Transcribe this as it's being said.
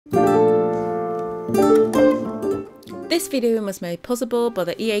This video was made possible by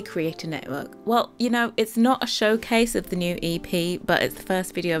the EA Creator Network. Well, you know, it's not a showcase of the new EP, but it's the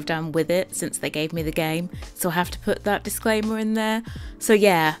first video I've done with it since they gave me the game, so I have to put that disclaimer in there. So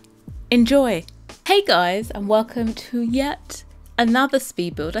yeah, enjoy! Hey guys, and welcome to yet another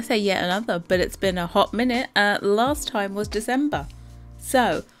speed build. I say yet another, but it's been a hot minute. Last time was December.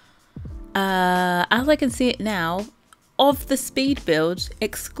 So, as I can see it now, of the speed build,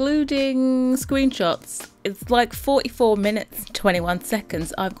 excluding screenshots, it's like 44 minutes 21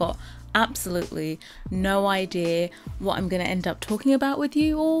 seconds. I've got absolutely no idea what I'm going to end up talking about with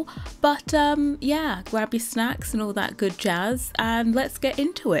you all, but yeah, grab your snacks and all that good jazz and let's get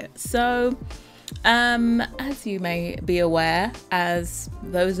into it. So as you may be aware, as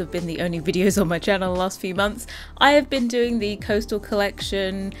those have been the only videos on my channel the last few months, I have been doing the Coastal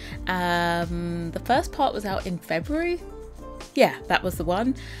Collection. The first part was out in February. Yeah, that was the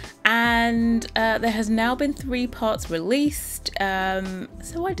one. And there has now been 3 parts released,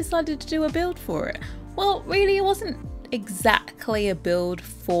 so I decided to do a build for it. Well, really, it wasn't exactly a build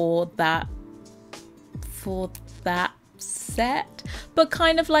for that set, but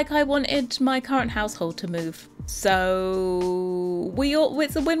kind of like I wanted my current household to move, so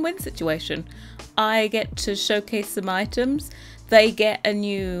it's a win-win situation. I get to showcase some items, they get a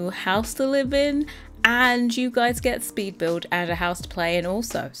new house to live in, and you guys get speed build and a house to play in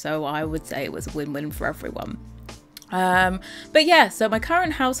also. So I would say it was a win-win for everyone. But yeah, so my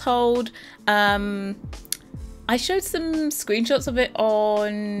current household, I showed some screenshots of it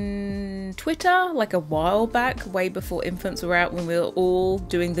on Twitter like a while back, way before infants were out, when we were all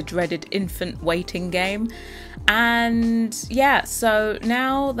doing the dreaded infant waiting game. And yeah, so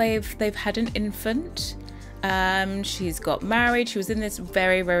now they've had an infant. She's got married. She was in this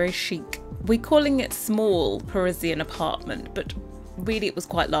very, very chic, we're calling it small Parisian apartment, but really it was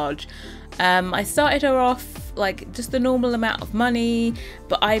quite large. I started her off like just the normal amount of money,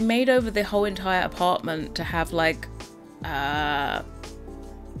 but I made over the whole entire apartment to have like I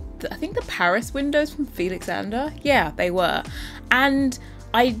think the Paris windows from Felix Ander. Yeah, they were. And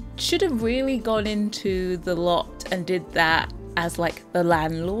I should have really gone into the lot and did that as like the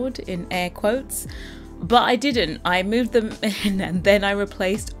landlord in air quotes. But I didn't. I moved them in and then I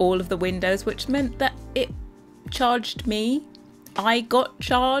replaced all of the windows, which meant that it charged me. I got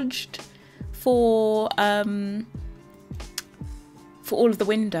charged for all of the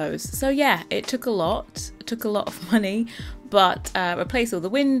windows. So yeah, it took a lot. It took a lot of money, but replaced all the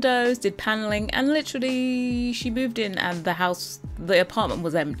windows, did paneling, and literally she moved in and the apartment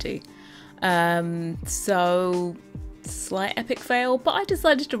was empty. So slight epic fail, but I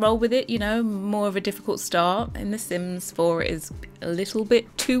decided to roll with it, you know, more of a difficult start. In The Sims 4 it is a little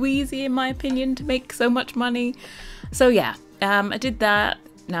bit too easy in my opinion to make so much money. So yeah, I did that.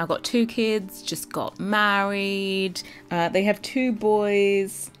 Now I've got 2 kids, just got married. They have 2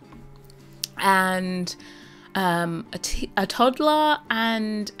 boys and a toddler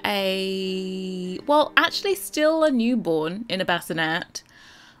and well, actually still a newborn in a bassinet,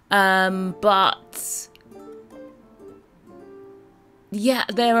 but yeah,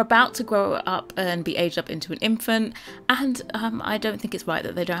 they're about to grow up and be aged up into an infant, and I don't think it's right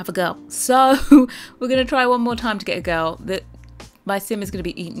that they don't have a girl. So we're going to try one more time to get a girl. My sim is going to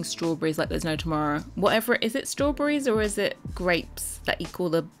be eating strawberries like there's no tomorrow. Whatever, is it strawberries or is it grapes that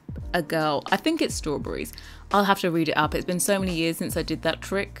equal a girl? I think it's strawberries. I'll have to read it up. It's been so many years since I did that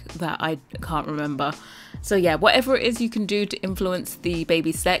trick that I can't remember. So yeah, whatever it is you can do to influence the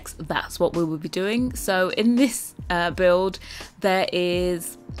baby's sex, that's what we will be doing. So in this build, there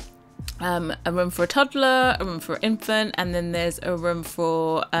is a room for a toddler, a room for an infant, and then there's a room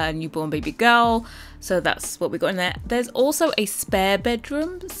for a newborn baby girl. So that's what we got in there. There's also a spare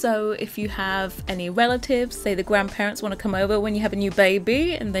bedroom. So if you have any relatives, say the grandparents want to come over when you have a new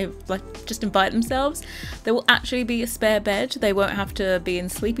baby and they like just invite themselves, there will actually be a spare bed. They won't have to be in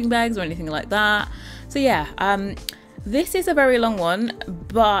sleeping bags or anything like that. So yeah, this is a very long one,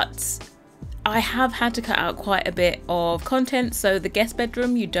 but I have had to cut out quite a bit of content. So the guest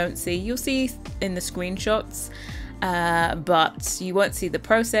bedroom you don't see, you'll see in the screenshots, but you won't see the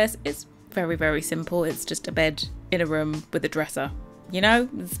process. It's very, very simple. It's just a bed in a room with a dresser, you know,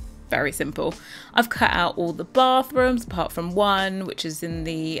 it's very simple. I've cut out all the bathrooms apart from one, which is in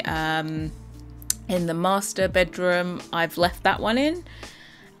the master bedroom. I've left that one in,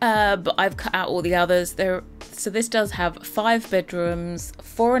 but I've cut out all the others. So this does have 5 bedrooms,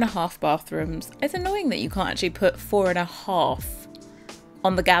 4.5 bathrooms. It's annoying that you can't actually put 4.5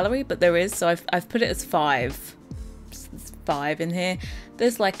 on the gallery, but there is, so I've put it as 5. There's 5 in here.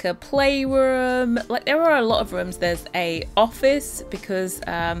 There's like a playroom, like there are a lot of rooms. There's a office because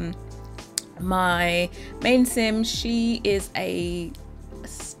My main sim, she is a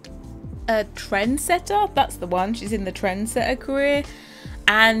trendsetter. That's the one. She's in the trendsetter career,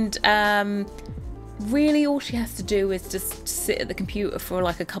 and really all she has to do is just sit at the computer for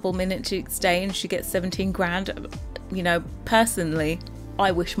like a couple minutes each day, and she gets 17 grand. You know, personally,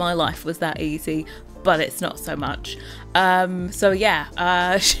 I wish my life was that easy, but it's not so much. So yeah,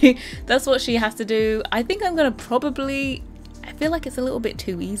 that's what she has to do. I think I'm gonna probably, I feel like it's a little bit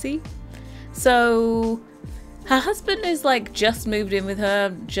too easy. So her husband is like just moved in with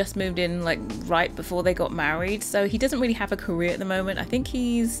her, just moved in like right before they got married. So he doesn't really have a career at the moment. I think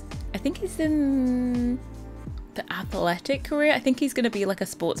he's in the athletic career. I think he's going to be like a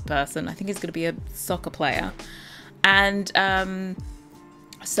sports person. I think he's going to be a soccer player. And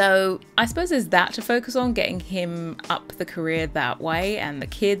so I suppose there's that to focus on, getting him up the career that way, and the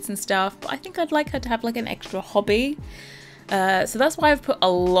kids and stuff. But I think I'd like her to have like an extra hobby. So that's why I've put a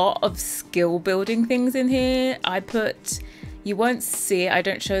lot of skill building things in here. You won't see it, I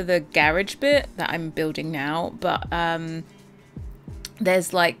don't show the garage bit that I'm building now, but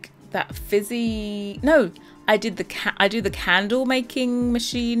there's like that I do the candle making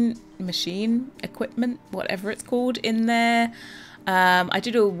machine equipment, whatever it's called, in there. I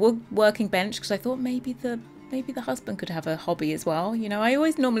did a wood working bench because I thought maybe the husband could have a hobby as well. You know, I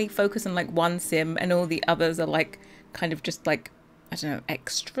always normally focus on like one sim, and all the others are like kind of just like, I don't know,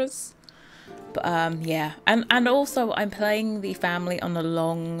 extras. But yeah, and also I'm playing the family on a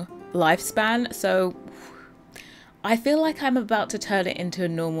long lifespan, so I feel like I'm about to turn it into a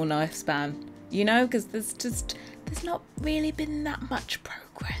normal lifespan, you know, because there's not really been that much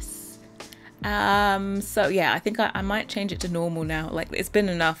progress. So yeah, I think I might change it to normal now. Like, it's been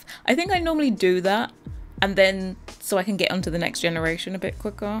enough. I think I normally do that, and then so I can get onto the next generation a bit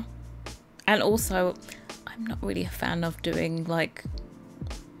quicker. And also, I'm not really a fan of doing like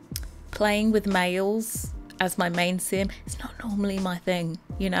playing with males as my main sim. It's not normally my thing,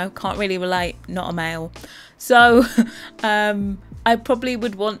 you know, can't really relate, not a male. So I probably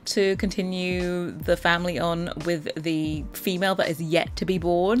would want to continue the family on with the female that is yet to be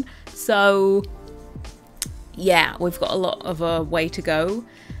born. So yeah, we've got a lot of a way to go.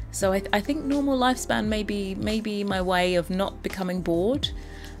 So I think normal lifespan may be my way of not becoming bored.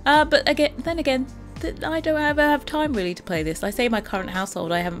 But then again, I don't ever have time really to play this. I say my current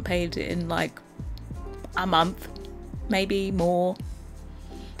household, I haven't played it in like a month, maybe more.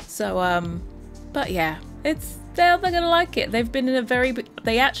 So but yeah, they're gonna like it. They've been in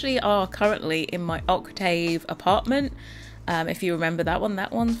they actually are currently in my octave apartment. If you remember that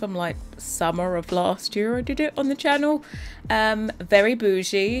one's from like summer of last year. I did it on the channel. Very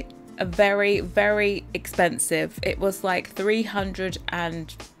bougie, very, very expensive. It was like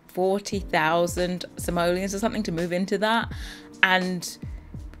 340,000 simoleons or something to move into that, and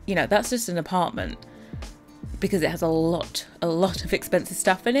you know, that's just an apartment because it has a lot of expensive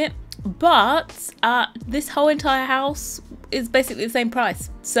stuff in it. But this whole entire house is basically the same price,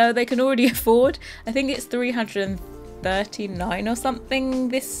 so they can already afford, I think it's 339 or something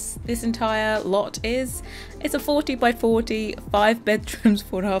this entire lot is. It's a 40 by 40, 5 bedrooms,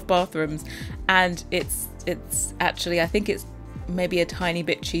 4.5 bathrooms, and it's actually, I think it's maybe a tiny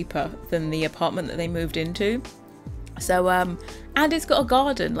bit cheaper than the apartment that they moved into. So and it's got a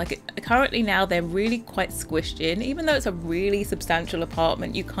garden. Like, currently now they're really quite squished in, even though it's a really substantial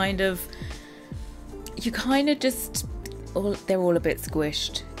apartment. You kind of just, they're all a bit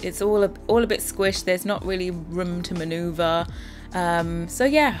squished. It's all a bit squished. There's not really room to maneuver. So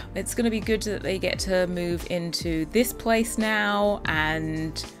yeah, it's going to be good that they get to move into this place now,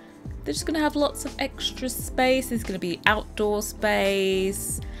 and they're just going to have lots of extra space. There's going to be outdoor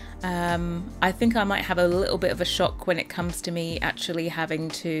space. I think I might have a little bit of a shock when it comes to me actually having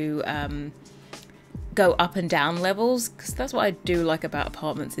to go up and down levels, because that's what I do like about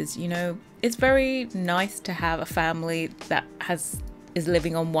apartments is, you know, it's very nice to have a family that is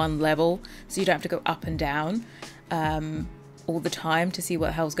living on one level, so you don't have to go up and down all the time to see what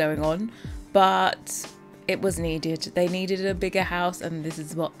the hell's going on. But it was needed. They needed a bigger house, and this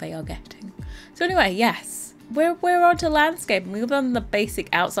is what they are getting. So anyway, yes, we're on to landscape. We've done the basic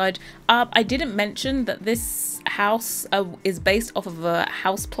outside. I didn't mention that this house is based off of a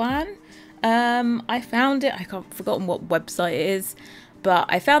house plan. I found it. I've forgotten what website it is, but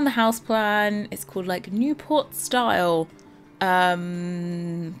I found the house plan. It's called like Newport style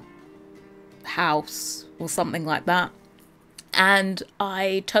house or something like that. And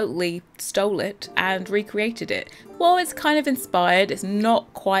I totally stole it and recreated it. Well, it's kind of inspired. It's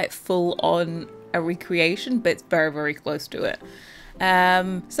not quite full on a recreation, but it's very, very close to it.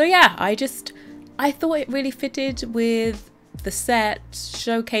 So yeah, I thought it really fitted with the set,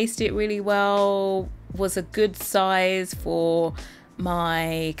 showcased it really well, was a good size for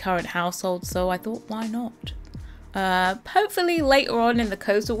my current household, so I thought, why not? Hopefully later on in the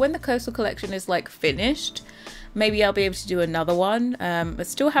coastal, when the coastal collection is like finished, maybe I'll be able to do another one. I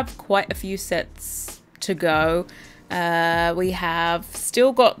still have quite a few sets to go. We have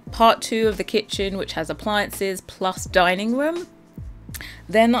still got part 2 of the kitchen, which has appliances plus dining room.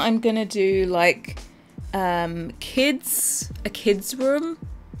 Then I'm gonna do like a kids room.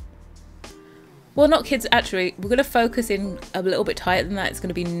 Well, not kids, actually. We're going to focus in a little bit tighter than that. It's going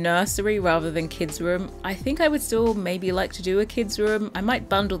to be nursery rather than kids room. I think I would still maybe like to do a kids room. I might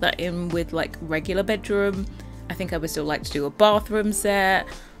bundle that in with like regular bedroom. I think I would still like to do a bathroom set.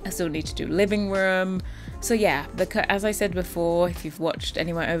 I still need to do living room. So yeah, as I said before, if you've watched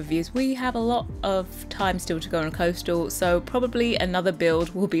any of my overviews, we have a lot of time still to go on coastal. So probably another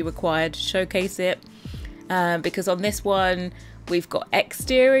build will be required to showcase it. Because on this one, we've got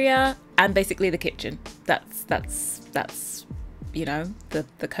exterior and basically the kitchen. That's you know,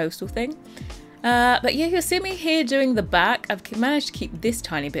 the coastal thing. But yeah, you'll see me here doing the back. I've managed to keep this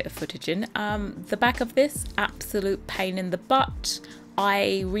tiny bit of footage in. The back of this, absolute pain in the butt.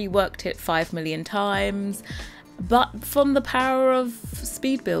 I reworked it 5 million times. But from the power of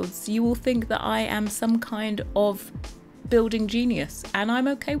speed builds, you will think that I am some kind of building genius. And I'm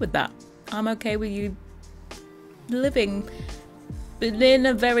okay with that. I'm okay with you living in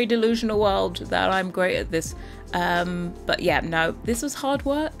a very delusional world that I'm great at this. But yeah, no, this was hard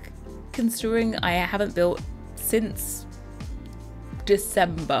work considering I haven't built since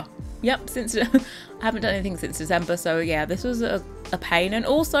December. Yep, since I haven't done anything since December. So yeah, this was a pain. And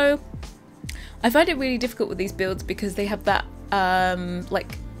also I find it really difficult with these builds because they have that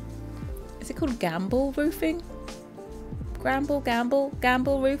like, is it called gamble roofing? Gamble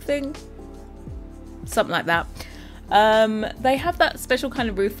roofing? Something like that. They have that special kind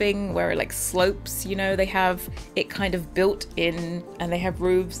of roofing where it like slopes, you know, they have it kind of built in and they have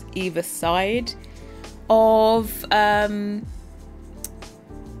roofs either side of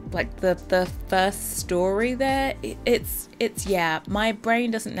like the first story there. It's yeah, my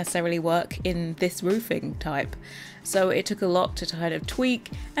brain doesn't necessarily work in this roofing type, so it took a lot to kind of tweak.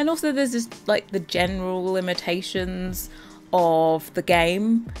 And also there's just like the general limitations of the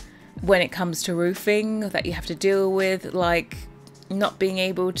game when it comes to roofing that you have to deal with, like not being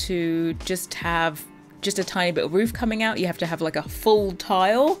able to just have just a tiny bit of roof coming out. You have to have like a full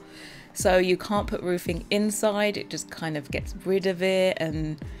tile, so you can't put roofing inside. It just kind of gets rid of it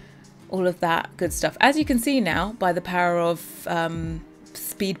and all of that good stuff. As you can see now, by the power of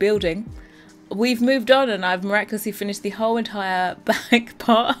speed building, we've moved on and I've miraculously finished the whole entire back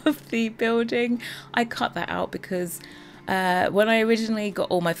part of the building. I cut that out because when I originally got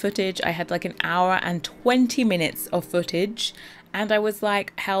all my footage, I had like an hour and 20 minutes of footage, and I was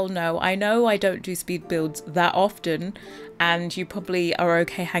like, hell no. I know I don't do speed builds that often, and you probably are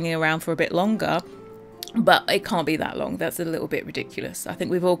okay hanging around for a bit longer, but it can't be that long. That's a little bit ridiculous. I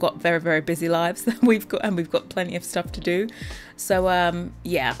think we've all got very, very busy lives that we've got plenty of stuff to do. So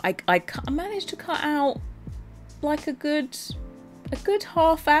yeah, I managed to cut out like a good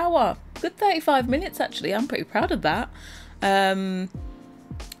half hour, good 35 minutes actually. I'm pretty proud of that.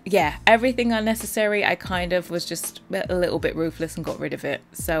 Yeah, everything unnecessary, I kind of was just a little bit ruthless and got rid of it.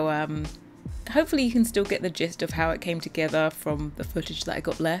 So hopefully you can still get the gist of how it came together from the footage that I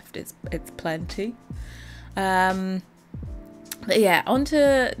got left. It's plenty. But yeah, on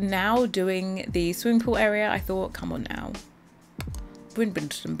to now doing the swimming pool area. I thought, come on now,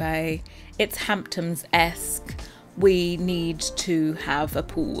 Brinbinton Bay, it's Hamptons-esque. We need to have a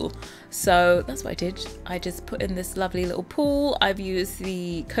pool. So that's what I did. I just put in this lovely little pool. I've used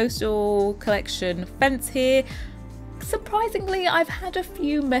the Coastal Collection fence here. Surprisingly, I've had a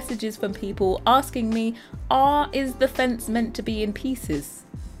few messages from people asking me, is the fence meant to be in pieces?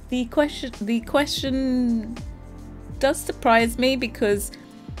 The question does surprise me because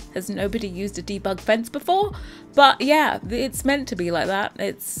has nobody used a debug fence before? But yeah, it's meant to be like that.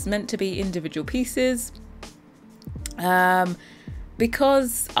 It's meant to be individual pieces.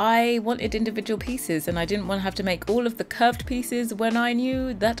 Because I wanted individual pieces and I didn't want to have to make all of the curved pieces when I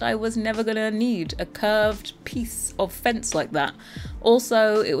knew that I was never going to need a curved piece of fence like that.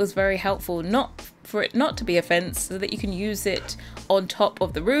 Also, it was very helpful for it not to be a fence so that you can use it on top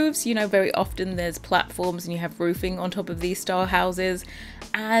of the roofs. You know, very often there's platforms and you have roofing on top of these style houses,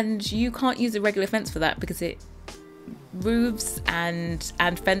 and you can't use a regular fence for that because roofs and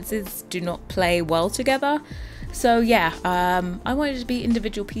fences do not play well together. So yeah, I wanted it to be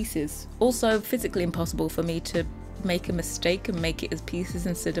individual pieces. Also physically impossible for me to make a mistake and make it as pieces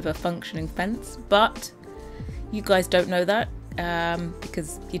instead of a functioning fence, but you guys don't know that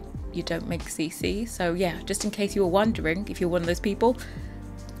because you don't make CC. So yeah, just in case you were wondering, if you're one of those people,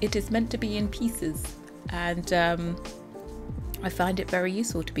 it is meant to be in pieces, and I find it very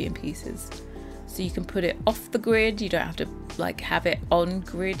useful to be in pieces. So you can put it off the grid, you don't have to like have it on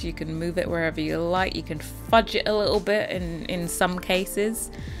grid, you can move it wherever you like, you can fudge it a little bit in some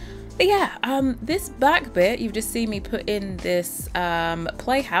cases. But yeah, this back bit, you've just seen me put in this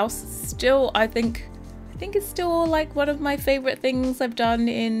playhouse. Still, I think it's still like one of my favorite things I've done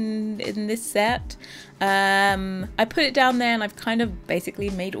in this set. I put it down there and I've kind of basically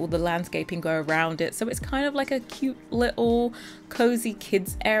made all the landscaping go around it, so it's kind of like a cute little cozy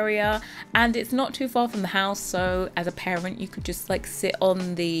kids area, and it's not too far from the house, so as a parent you could just like sit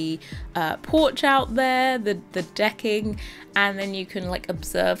on the porch out there, the decking, and then you can like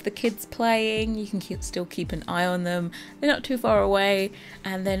observe the kids playing. You can still keep an eye on them, they're not too far away.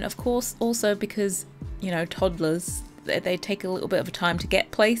 And then of course also, because you know, toddlers, they take a little bit of a time to get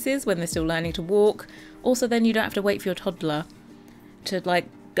places when they're still learning to walk. Also, then you don't have to wait for your toddler to like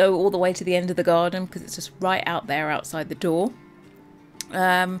go all the way to the end of the garden, because it's just right out there outside the door.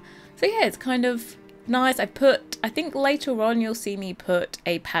 So yeah, it's kind of nice. I think later on you'll see me put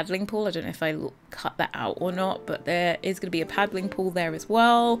a paddling pool. I don't know if I cut that out or not, but there is going to be a paddling pool there as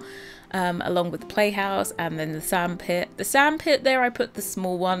well, along with the playhouse, and then the sand pit. The sand pit there, I put the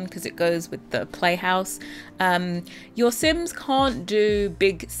small one because it goes with the playhouse. Your Sims can't do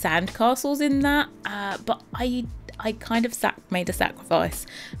big sand castles in that, but I kind of made a sacrifice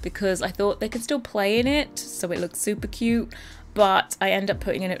because I thought they could still play in it, so it looks super cute. But I end up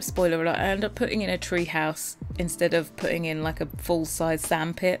putting in it, spoiler alert, I end up putting in a tree house instead of putting in like a full-size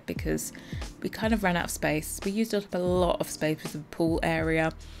sand pit, because we kind of ran out of space. We used up a lot of space with the pool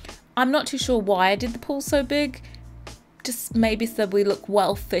area. I'm not too sure why I did the pool so big. Just maybe so we look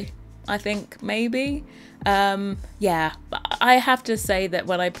wealthy, I think, maybe. Yeah, I have to say that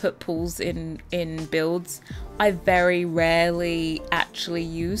when I put pools in builds, I very rarely actually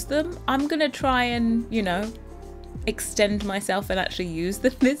use them. I'm gonna try and, you know, extend myself and actually use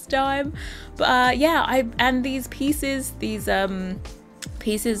them this time. But yeah, and these pieces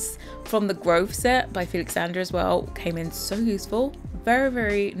from the Grove set by Felixandra as well came in so useful. Very,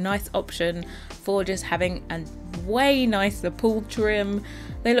 very nice option for just having a way nicer pool trim.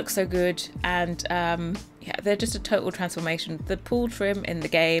 They look so good, and yeah, they're just a total transformation. The pool trim in the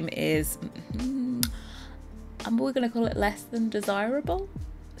game is we're gonna call it less than desirable.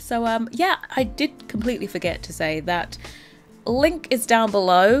 So yeah, I did completely forget to say that link is down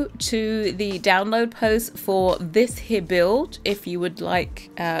below to the download post for this here build. If you would like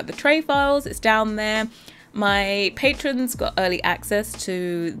the tray files, it's down there. My patrons got early access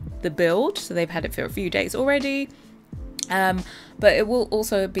to the build, so they've had it for a few days already. But it will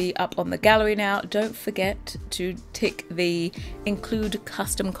also be up on the gallery now. Don't forget to tick the include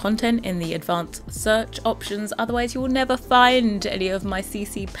custom content in the advanced search options, otherwise you will never find any of my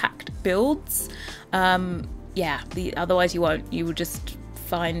CC packed builds. Yeah, otherwise you won't. You will just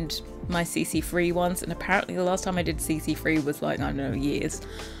find my CC free ones, and apparently the last time I did CC free was like, I don't know, years.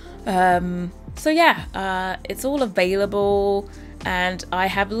 So yeah, it's all available, and I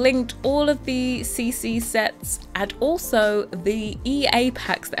have linked all of the CC sets and also the EA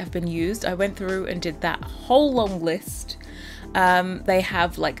packs that have been used. I went through and did that whole long list. They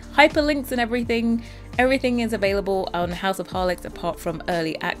have like hyperlinks and everything. Everything is available on House of Harlech apart from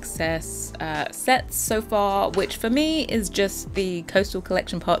early access sets so far, which for me is just the Coastal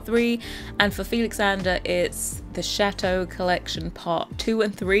Collection Part 3, and for Felixandra it's the Chateau Collection Part 2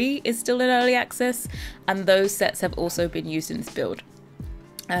 and 3 is still in early access, and those sets have also been used in this build.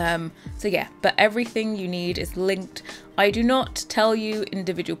 So yeah, but everything you need is linked. I do not tell you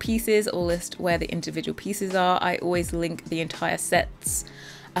individual pieces or list where the individual pieces are. I always link the entire sets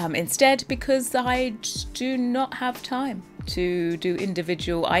instead, because I do not have time to do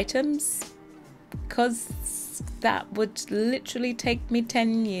individual items, because that would literally take me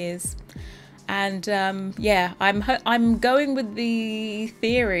 10 years. And yeah, I'm going with the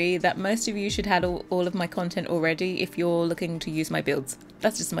theory that most of you should have all of my content already if you're looking to use my builds.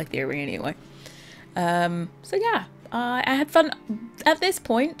 That's just my theory anyway. So yeah, I had fun. At this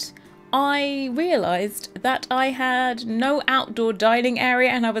point, I realised that I had no outdoor dining area,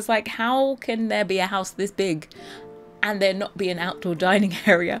 and I was like, how can there be a house this big and there not be an outdoor dining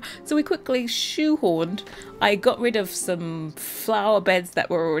area? So we quickly shoehorned. I got rid of some flower beds that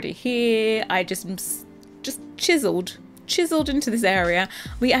were already here. I just chiseled into this area.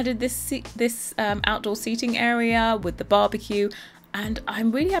 We added this outdoor seating area with the barbecue, and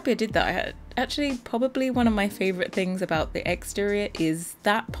I'm really happy I did that. Actually, probably one of my favorite things about the exterior is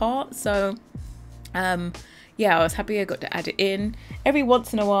that part. So yeah, I was happy I got to add it in. Every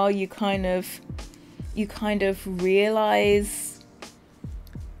once in a while you kind of realize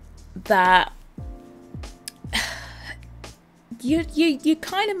that you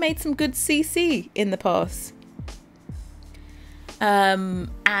kind of made some good CC in the past.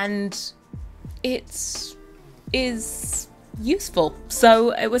 And it is useful.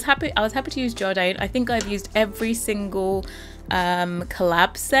 So I was happy to use Jardine. I think I've used every single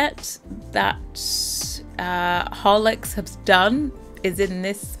collab set that Harlex has done is in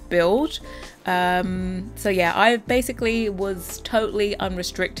this build. So yeah, I basically was totally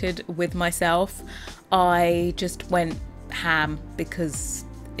unrestricted with myself. I just went ham because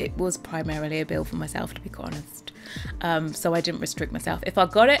it was primarily a build for myself, to be quite honest. So I didn't restrict myself. If I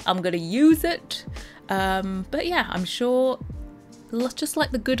got it, I'm gonna use it. But yeah, I'm sure, just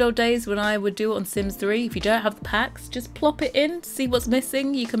like the good old days when I would do it on Sims 3, if you don't have the packs, just plop it in, see what's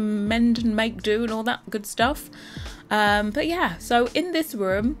missing, you can mend and make do and all that good stuff. But yeah, so in this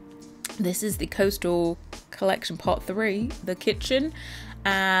room, this is the Coastal Collection Part 3, the kitchen.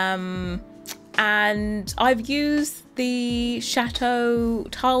 And I've used the chateau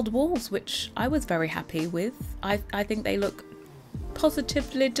tiled walls, which I was very happy with. I think they look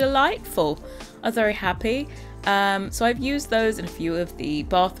positively delightful. I was very happy. So I've used those in a few of the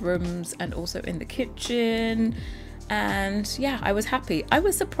bathrooms and also in the kitchen. And yeah, I was happy. I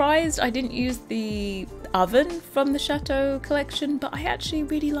was surprised I didn't use the oven from the Chateau collection, but I actually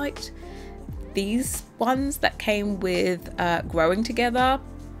really liked these ones that came with growing together.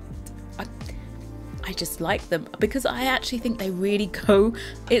 I just like them because I actually think they really go.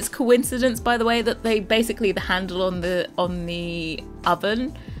 It's coincidence, by the way, that they basically, the handle on the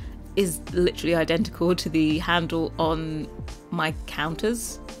oven is literally identical to the handle on my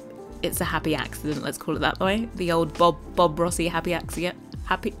counters. It's a happy accident, let's call it that way. The old Bob Rossi happy accident.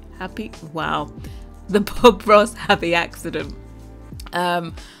 Wow, the Bob Ross happy accident.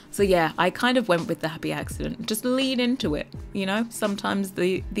 So yeah, I kind of went with the happy accident. Just lean into it, you know. Sometimes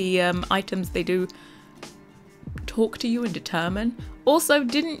the items, they do talk to you and determine. Also,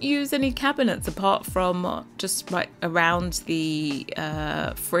 didn't use any cabinets apart from just right around the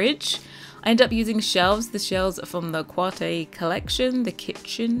fridge. I ended up using shelves. The shelves are from the Quarte collection, the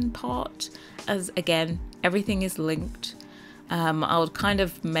kitchen part, as again, everything is linked. I'll kind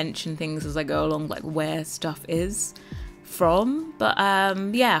of mention things as I go along, like where stuff is from, but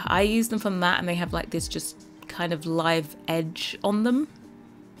yeah, I use them from that, and they have like this just kind of live edge on them.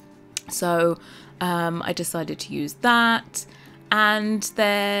 So I decided to use that. And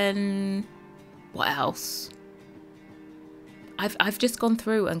then what else? I've just gone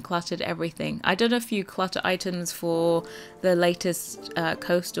through and cluttered everything. I done a few clutter items for the latest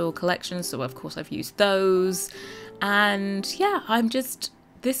coastal collection, so of course I've used those. And yeah, I'm just,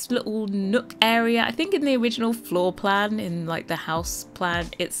 this little nook area, I think in the original floor plan, in like the house plan,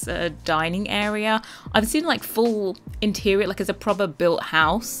 it's a dining area. I've seen like full interior, like it's a proper built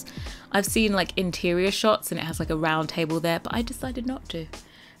house. I've seen like interior shots and it has like a round table there, but I decided not to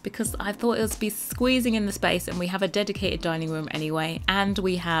because I thought it would be squeezing in the space, and we have a dedicated dining room anyway, and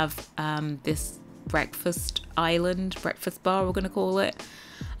we have this breakfast island, breakfast bar we're going to call it.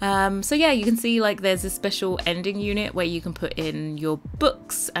 So yeah, you can see like there's a special ending unit where you can put in your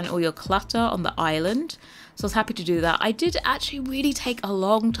books and all your clutter on the island. So I was happy to do that. I did actually really take a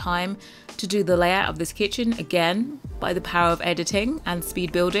long time to do the layout of this kitchen. Again, by the power of editing and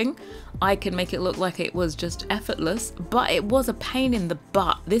speed building, I can make it look like it was just effortless, but it was a pain in the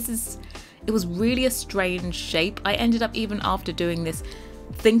butt. It was really a strange shape. I ended up, even after doing this,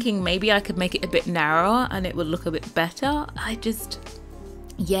 thinking maybe I could make it a bit narrower and it would look a bit better.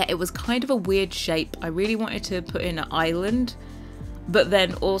 Yeah, it was kind of a weird shape. I really wanted to put in an island, but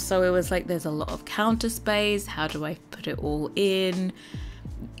then also it was like there's a lot of counter space. How do I put it all in?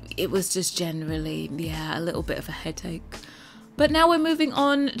 It was just generally, yeah, a little bit of a headache. But now we're moving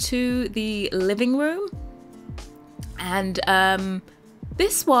on to the living room. And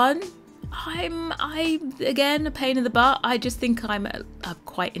this one, again, a pain in the butt. I just think I'm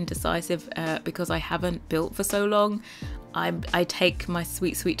quite indecisive because I haven't built for so long. I take my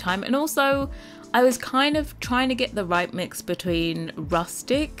sweet time, and also I was kind of trying to get the right mix between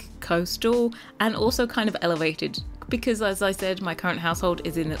rustic, coastal, and also kind of elevated, because as I said, my current household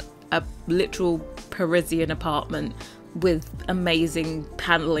is in a literal Parisian apartment with amazing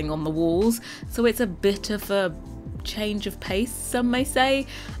paneling on the walls, so it's a bit of a change of pace, some may say.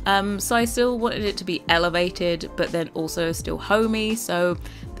 So I still wanted it to be elevated, but then also still homey. So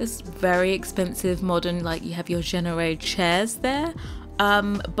there's very expensive modern, like you have your Genere chairs there,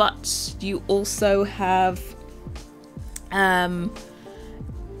 but you also have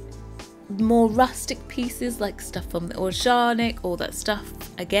more rustic pieces, like stuff from the organic, all that stuff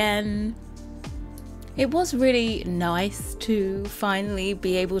again. It was really nice to finally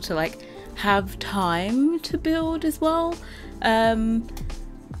be able to like have time to build as well,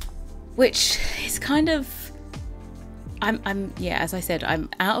 which is kind of, yeah, as I said, I'm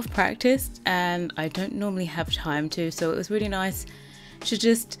out of practice and I don't normally have time to, so it was really nice to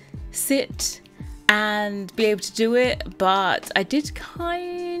just sit and be able to do it. But I did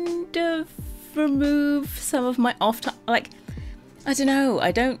kind of remove some of my off time, like, I don't know,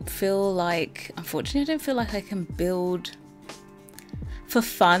 I don't feel like, unfortunately, I don't feel like I can build for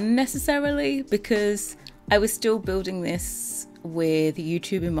fun necessarily, because I was still building this with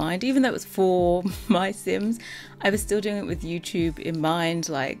YouTube in mind. Even though it was for my Sims, I was still doing it with YouTube in mind,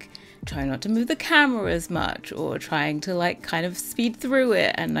 like trying not to move the camera as much or trying to like kind of speed through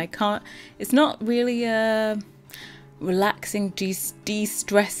it, and I can't, it's not really a relaxing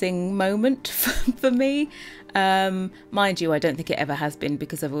de-stressing moment for me. Mind you, I don't think it ever has been,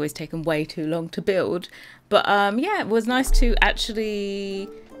 because I've always taken way too long to build. But yeah, it was nice to actually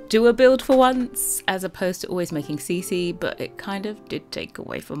do a build for once, as opposed to always making CC, but it kind of did take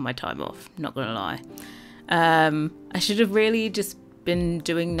away from my time off, not gonna lie. I should have really just been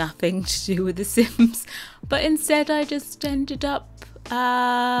doing nothing to do with The Sims, but instead I just ended up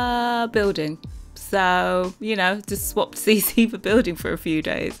building. So, you know, just swapped CC for building for a few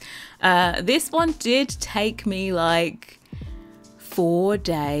days. This one did take me like 4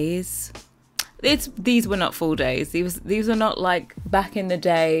 days. These were not full days. These were not like back in the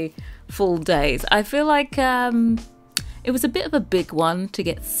day full days. I feel like it was a bit of a big one to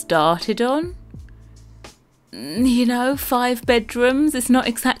get started on. You know, 5 bedrooms. It's not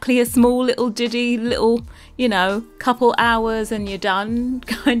exactly a small little diddy little, you know, couple hours and you're done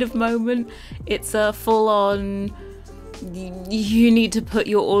kind of moment. It's a full on, you need to put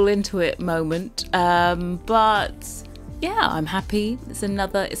your all into it moment. But yeah, I'm happy. It's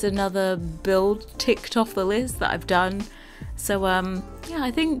another build ticked off the list that I've done. So yeah,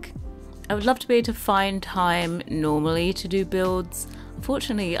 I think I would love to be able to find time normally to do builds.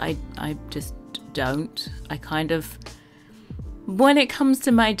 Unfortunately, I just don't. I kind of, when it comes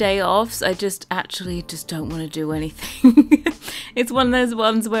to my day offs, I just actually just don't want to do anything. It's one of those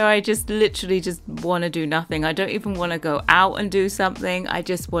ones where I just literally just want to do nothing. I don't even want to go out and do something. I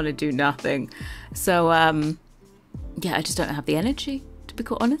just want to do nothing. So yeah, I just don't have the energy, to be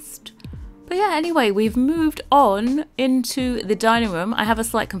quite honest. But yeah, anyway, we've moved on into the dining room. I have a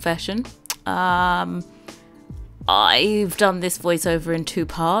slight confession. I've done this voiceover in 2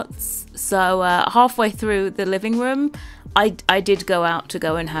 parts. So halfway through the living room, I did go out to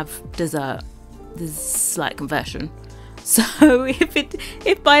go and have dessert. This is a slight confession. So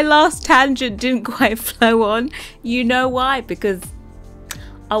if my last tangent didn't quite flow on, you know why, because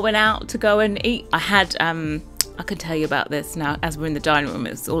I went out to go and eat. I had I can tell you about this now as we're in the dining room.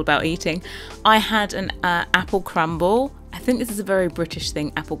 It's all about eating. I had an apple crumble. I think this is a very British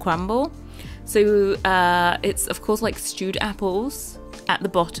thing, apple crumble. So it's of course like stewed apples at the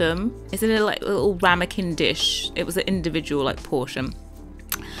bottom. It's in a like little ramekin dish. It was an individual like portion.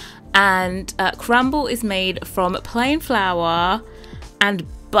 And crumble is made from plain flour and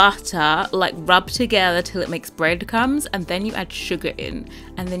butter, like rubbed together till it makes breadcrumbs, and then you add sugar in,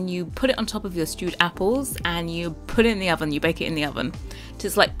 and then you put it on top of your stewed apples and you put it in the oven. You bake it in the oven till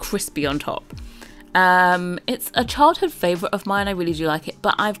it's like crispy on top. It's a childhood favorite of mine. I really do like it,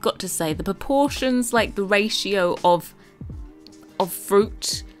 but I've got to say the proportions, like the ratio of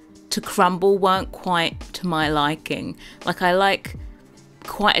fruit to crumble weren't quite to my liking. Like I like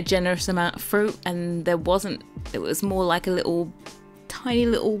quite a generous amount of fruit, and there wasn't, it was more like a little tiny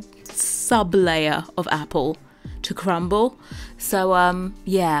little sub layer of apple to crumble. So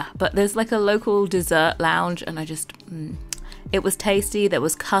yeah, but there's like a local dessert lounge, and I just it was tasty. There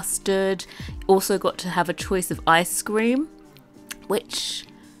was custard. Also got to have a choice of ice cream, which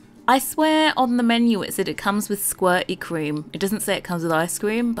I swear on the menu it said it comes with squirty cream. It doesn't say it comes with ice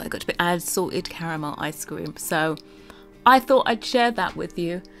cream, but I got to add salted caramel ice cream. So I thought I'd share that with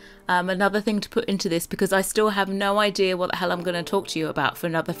you. Another thing to put into this, because I still have no idea what the hell I'm going to talk to you about for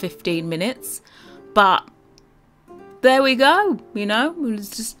another 15 minutes. But there we go, you know,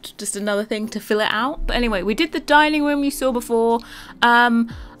 it's just another thing to fill it out. But anyway, we did the dining room you saw before.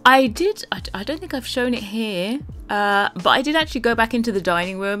 I don't think I've shown it here, but I did actually go back into the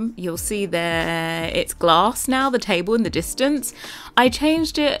dining room. You'll see there it's glass now, the table in the distance. I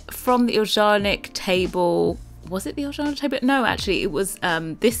changed it from the organic table. Was it the organic table? No, actually it was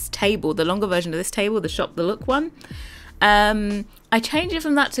this table, the longer version of this table, the shop the look one. I changed it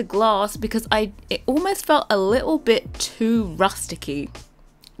from that to glass because it almost felt a little bit too rusticy.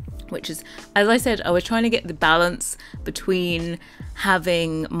 which is, as I said, I was trying to get the balance between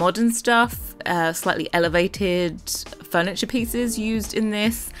having modern stuff, slightly elevated furniture pieces used in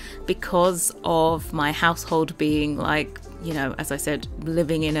this because of my household being like, you know, as I said,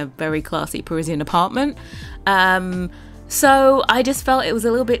 living in a very classy Parisian apartment. So I just felt it was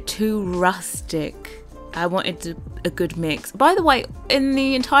a little bit too rustic. I wanted a good mix. By the way, in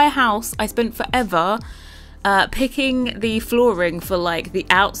the entire house, I spent forever picking the flooring for like the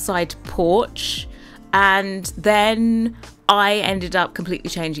outside porch, and then I ended up completely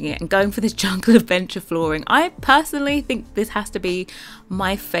changing it and going for this jungle adventure flooring. I personally think this has to be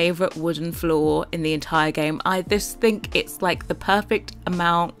my favorite wooden floor in the entire game. I just think it's like the perfect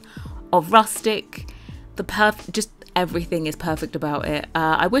amount of rustic, just everything is perfect about it.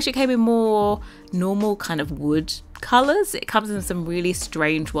 I wish it came in more normal kind of wood colors. It comes in some really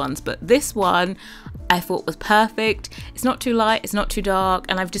strange ones, but this one I thought was perfect. It's not too light, it's not too dark,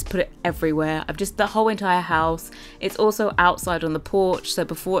 and I've just put it everywhere. I've just, the whole entire house. It's also outside on the porch, so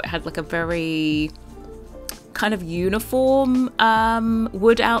before it had like a very kind of uniform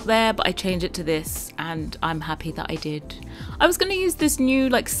wood out there, but I changed it to this and I'm happy that I did. I was going to use this new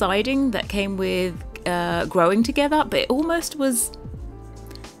like siding that came with growing together, but it almost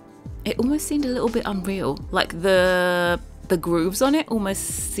seemed a little bit unreal. Like the grooves on it almost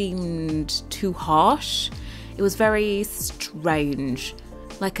seemed too harsh. It was very strange.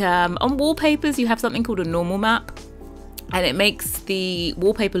 Like on wallpapers you have something called a normal map, and it makes the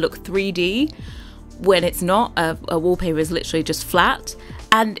wallpaper look 3D when it's not. A wallpaper is literally just flat,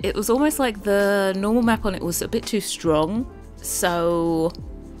 and it was almost like the normal map on it was a bit too strong. So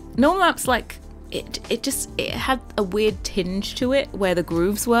normal map's like it had a weird tinge to it where the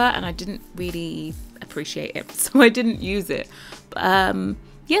grooves were, and I didn't really appreciate it, so I didn't use it. But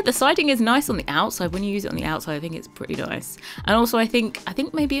yeah, the siding is nice on the outside. When you use it on the outside, I think it's pretty nice. And also I think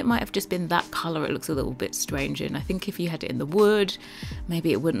maybe it might have just been that colour it looks a little bit strange in. I think if you had it in the wood,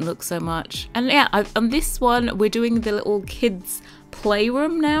 maybe it wouldn't look so much. And yeah, on this one we're doing the little kids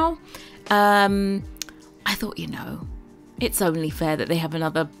playroom now. I thought, you know, it's only fair that they have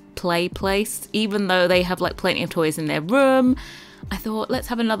another play place, even though they have like plenty of toys in their room. I thought, let's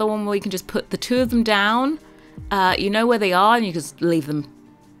have another one where you can just put the two of them down. You know where they are and you just leave them.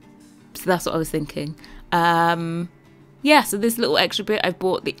 So that's what I was thinking. Yeah, so this little extra bit, I've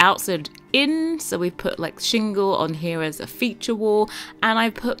bought the outside in, so we've put like shingle on here as a feature wall, and I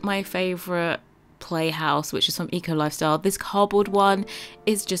put my favourite playhouse, which is from Eco Lifestyle. This cardboard one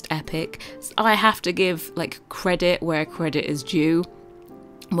is just epic. So I have to give like credit where credit is due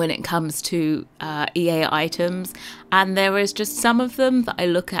when it comes to EA items, and there is just some of them that I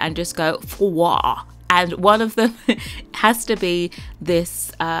look at and just go, wow. And one of them has to be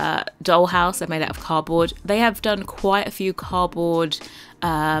this dollhouse I made out of cardboard. They have done quite a few cardboard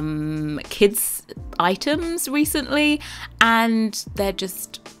kids items recently, and they're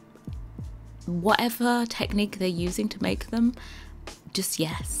just, whatever technique they're using to make them, just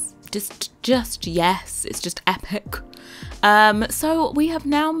yes. Just yes, it's just epic. So we have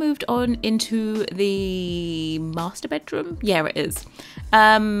now moved on into the master bedroom. Yeah, it is.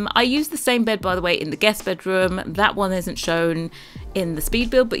 I used the same bed, by the way, in the guest bedroom. That one isn't shown in the speed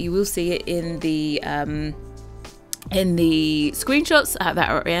build, but you will see it in the screenshots at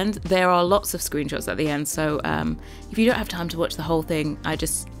the end. There are lots of screenshots at the end, so if you don't have time to watch the whole thing, I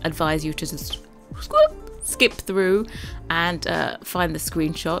just advise you to just skip through and find the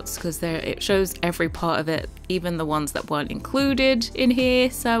screenshots, because it shows every part of it, even the ones that weren't included in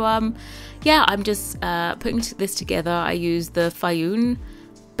here. So yeah, I'm just putting this together. I use the Fayun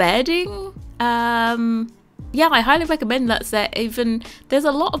bedding. Yeah, I highly recommend that set. Even there's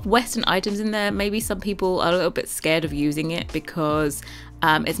a lot of Western items in there. Maybe some people are a little bit scared of using it because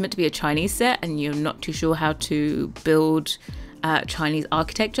it's meant to be a Chinese set and you're not too sure how to build Chinese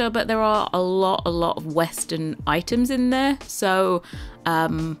architecture, but there are a lot of Western items in there. So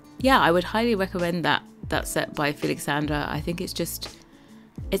yeah, I would highly recommend that set by Felixandra. I think it's just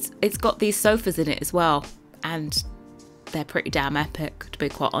it's got these sofas in it as well, and they're pretty damn epic, to be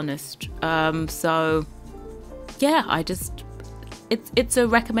quite honest. So yeah, it's a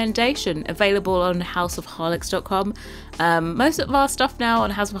recommendation, available on houseofharlex.com. Most of our stuff now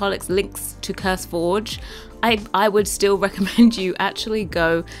on House of Harlex links to CurseForge. I would still recommend you actually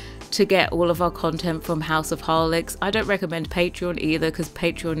go to get all of our content from House of Harlex. I don't recommend Patreon either, because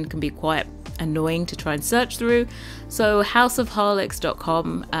Patreon can be quite annoying to try and search through. So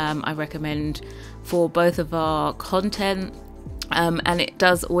houseofharlex.com I recommend for both of our content, and it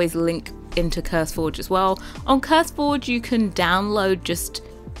does always link into CurseForge as well. On CurseForge you can download, just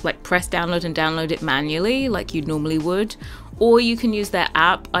like press download and download it manually like you normally would, or you can use their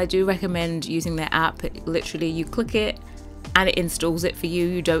app. I do recommend using their app. Literally, you click it and it installs it for you.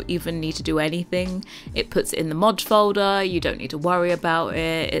 You don't even need to do anything. It puts it in the mod folder. You don't need to worry about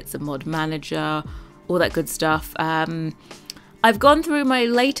it. It's a mod manager, all that good stuff. I've gone through my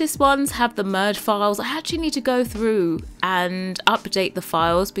latest ones, have the merge files. I actually need to go through and update the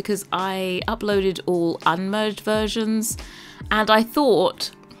files because I uploaded all unmerged versions, and I thought,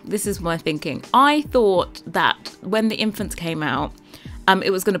 this is my thinking, I thought that when the infants came out,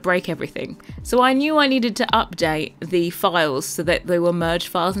 it was going to break everything. So I knew I needed to update the files so that they were merged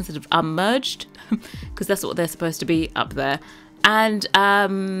files instead of unmerged, because that's what they're supposed to be up there. And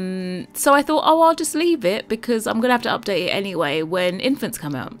so I thought, oh, I'll just leave it because I'm going to have to update it anyway when infants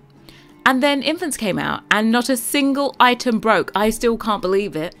come out. And then infants came out and not a single item broke. I still can't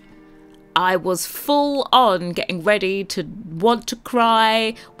believe it. I was full on getting ready to want to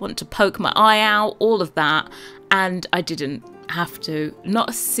cry, want to poke my eye out, all of that. And I didn't have to. Not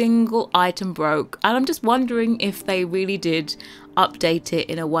a single item broke. And I'm just wondering if they really did update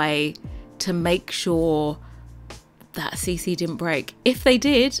it in a way to make sure that CC didn't break. If they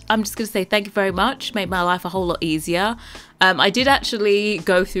did, I'm just going to say thank you very much. Made my life a whole lot easier. I did actually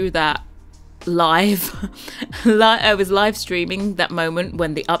go through that live. I was live streaming that moment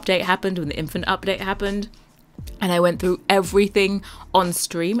when the update happened, when the infant update happened. And I went through everything on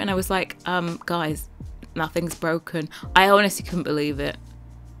stream and I was like, guys, nothing's broken. I honestly couldn't believe it.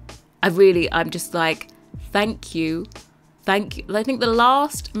 I'm just like, thank you. Thank you. I think the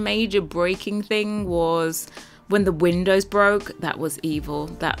last major breaking thing was when the windows broke. That was evil.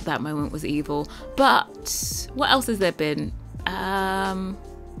 That moment was evil. But what else has there been?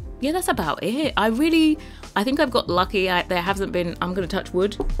 Yeah, that's about it. I think I've got lucky. There hasn't been, I'm going to touch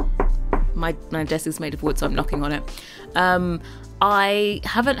wood. My desk is made of wood, so I'm knocking on it. I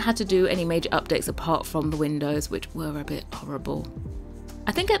haven't had to do any major updates apart from the windows, which were a bit horrible.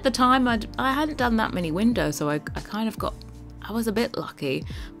 I think at the time I hadn't done that many windows, so I was a bit lucky.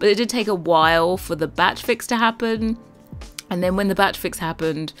 But it did take a while for the batch fix to happen. And then when the batch fix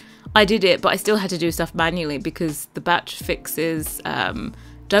happened, I did it, but I still had to do stuff manually because the batch fixes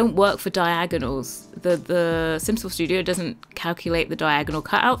don't work for diagonals. The SimSoft Studio doesn't calculate the diagonal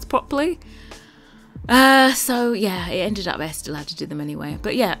cutouts properly. So yeah, it ended up I still had to do them anyway.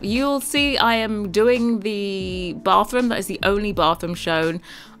 But yeah, you'll see I am doing the bathroom. That is the only bathroom shown.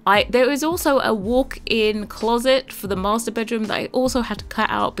 There is also a walk-in closet for the master bedroom that I also had to cut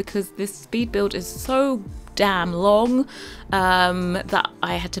out because this speed build is so damn long that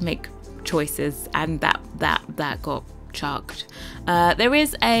I had to make choices, and that got chucked.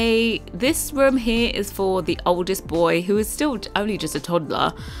 This room here is for the oldest boy who is still only just a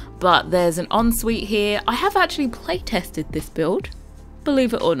toddler, but there's an ensuite here. I have actually play tested this build,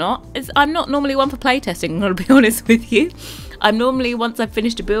 believe it or not. I'm not normally one for play testing, I'm gonna be honest with you. I'm normally, once I've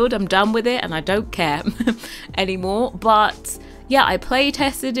finished a build, I'm done with it and I don't care anymore. But yeah, I play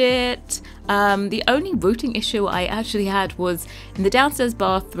tested it. The only routing issue I actually had was in the downstairs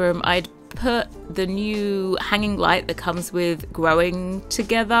bathroom. I'd put the new hanging light that comes with growing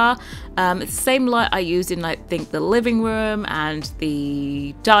together. It's the same light I used in, I think, the living room and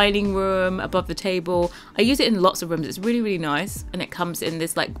the dining room above the table. I use it in lots of rooms. It's really, really nice. And it comes in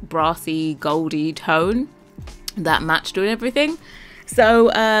this like brassy, goldy tone that matched with everything. So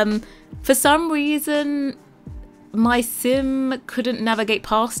for some reason, my sim couldn't navigate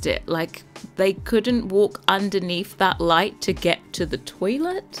past it. Like, they couldn't walk underneath that light to get to the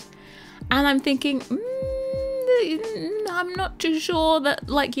toilet. And I'm thinking, I'm not too sure that,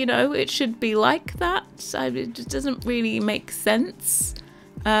 like, you know, it should be like that. It just doesn't really make sense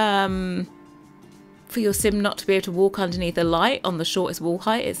for your sim not to be able to walk underneath a light on the shortest wall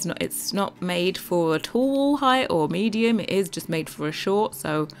height. It's not made for a tall wall height or medium. It is just made for a short.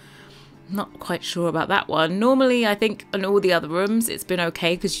 So I'm not quite sure about that one. Normally, I think in all the other rooms, it's been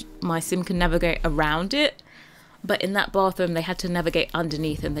okay because my sim can navigate around it. But in that bathroom, they had to navigate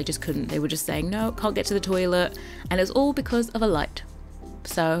underneath and they just couldn't. They were just saying, no, can't get to the toilet. And it was all because of a light.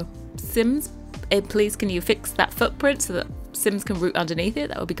 So Sims, please can you fix that footprint so that Sims can root underneath it?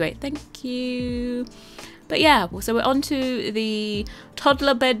 That would be great. Thank you. But yeah, so we're on to the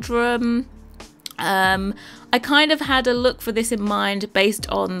toddler bedroom. I kind of had a look for this in mind based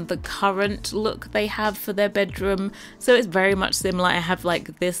on the current look they have for their bedroom. So it's very much similar. I have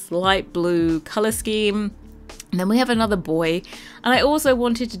like this light blue color scheme. And then we have another boy, and I also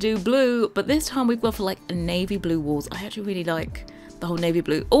wanted to do blue, but this time we've gone for like a navy blue walls. I actually really like the whole navy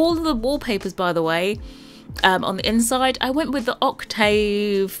blue. All of the wallpapers, by the way, on the inside, I went with the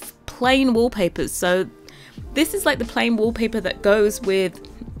Octave plain wallpapers. So this is like the plain wallpaper that goes with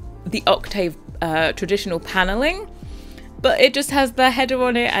the Octave traditional paneling. but it just has the header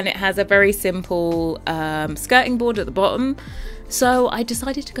on it, and it has a very simple skirting board at the bottom. So I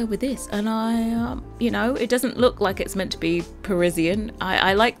decided to go with this, and I, you know, it doesn't look like it's meant to be Parisian.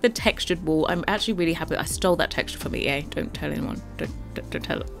 I like the textured wool. I'm actually really happy. I stole that texture from EA. Don't tell anyone. Don't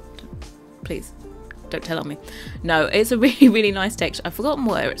tell. Please, don't tell on me. No, it's a really, really nice texture. I've forgotten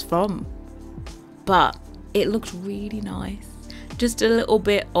where it's from, but it looks really nice. Just a little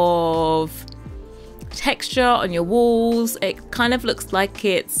bit of texture on your walls. It kind of looks like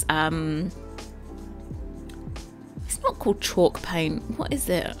it's not called chalk paint. What is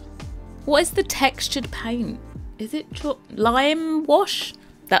it? What is the textured paint? Is it chalk? Lime wash?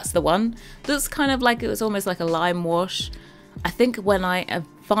 That's the one. Looks kind of like it was almost like a lime wash. I think when I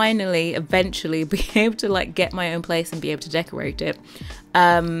eventually be able to like get my own place and be able to decorate it,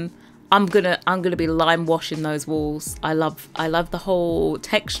 I'm gonna be lime washing those walls. I love the whole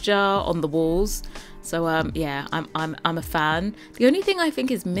texture on the walls. So yeah, I'm a fan. The only thing I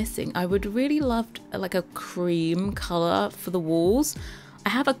think is missing, I would really love like a cream color for the walls. I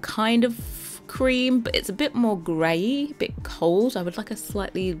have a kind of cream, but it's a bit more grey, a bit cold. I would like a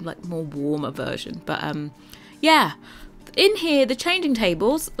slightly like more warmer version. But yeah, in here the changing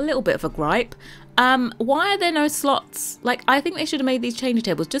tables, a little bit of a gripe. Why are there no slots? Like, I think they should have made these changing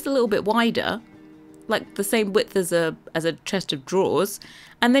tables just a little bit wider, like the same width as a chest of drawers,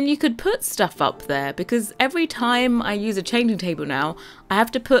 and then you could put stuff up there, because every time I use a changing table now, I have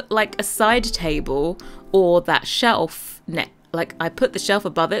to put like a side table or that shelf like I put the shelf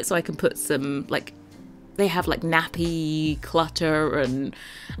above it so I can put some, like, they have like nappy clutter and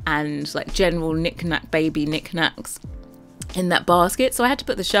like general baby knickknacks in that basket, so I had to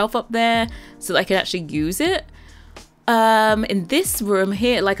put the shelf up there so that I could actually use it. In this room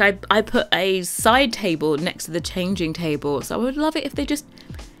here, like I put a side table next to the changing table, so I would love it if they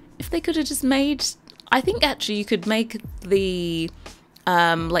could have just made, I think actually you could make the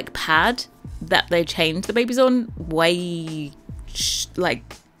like pad that they change the babies on way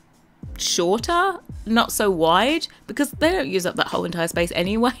like shorter, not so wide, because they don't use up that whole entire space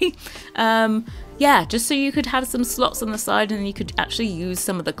anyway. Yeah, just so you could have some slots on the side and you could actually use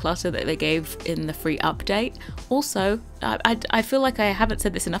some of the clutter that they gave in the free update. Also, I feel like I haven't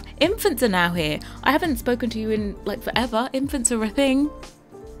said this enough, infants are now here. I haven't spoken to you in like forever. Infants are a thing,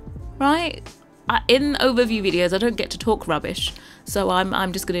 right? In overview videos I don't get to talk rubbish, so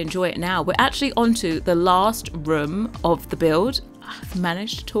I'm just going to enjoy it now. We're actually onto the last room of the build. I've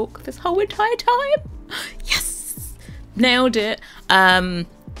managed to talk this whole entire time. Yes, nailed it.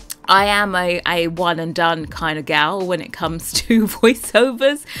 I am a one and done kind of gal when it comes to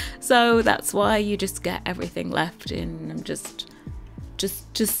voiceovers, so that's why you just get everything left in and just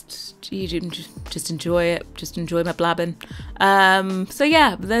enjoy it, just enjoy my blabbing. So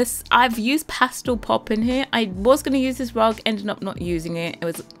yeah, I've used pastel pop in here. I was going to use this rug, ended up not using it. It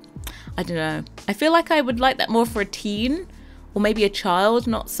was, I don't know, I feel like I would like that more for a teen or maybe a child,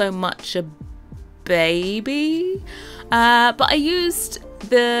 not so much a baby. But I used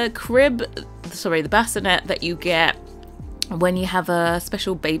the the bassinet that you get when you have a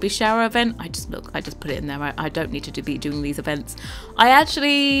special baby shower event. I just put it in there. I don't need to be doing these events. I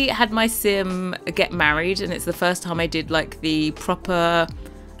actually had my sim get married, and it's the first time I did like the proper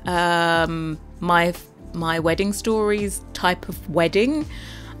my wedding stories type of wedding,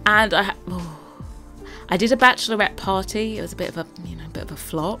 and I did a bachelorette party. It was a bit of a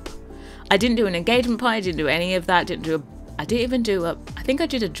flop. I didn't do an engagement party. I didn't do any of that. I think I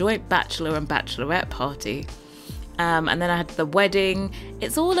did a joint bachelor and bachelorette party. And then I had the wedding.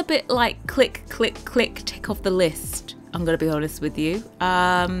 It's all a bit like click, click, click, tick off the list. I'm going to be honest with you.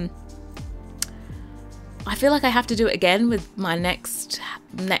 I feel like I have to do it again with my next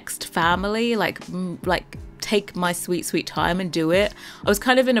family. Like take my sweet time and do it. I was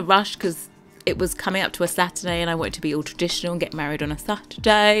kind of in a rush because it was coming up to a Saturday and I wanted to be all traditional and get married on a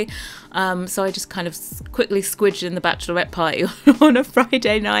Saturday. So I just kind of quickly squidged in the bachelorette party on a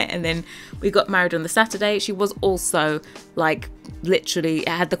Friday night, and then we got married on the Saturday. She was also like literally, it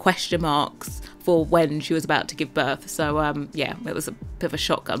had the question marks for when she was about to give birth. So yeah, it was a bit of a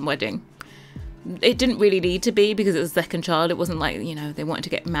shotgun wedding. It didn't really need to be because it was the second child. It wasn't like, they wanted to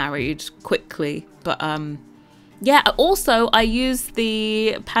get married quickly. But yeah, also I used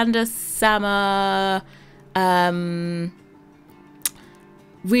the Panda Sama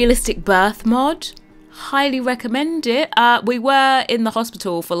realistic birth mod. Highly recommend it. We were in the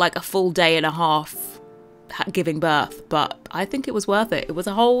hospital for like a full day and a half giving birth, but I think it was worth it. It was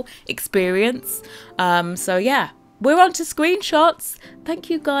a whole experience. So yeah, we're on to screenshots. Thank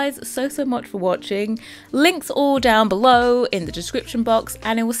you guys so much for watching. Links all down below in the description box,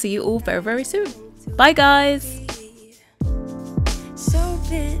 and I will see you all very soon. Bye guys. So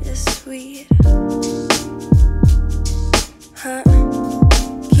bittersweet, huh?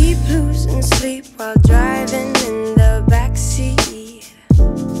 Keep losing sleep while driving.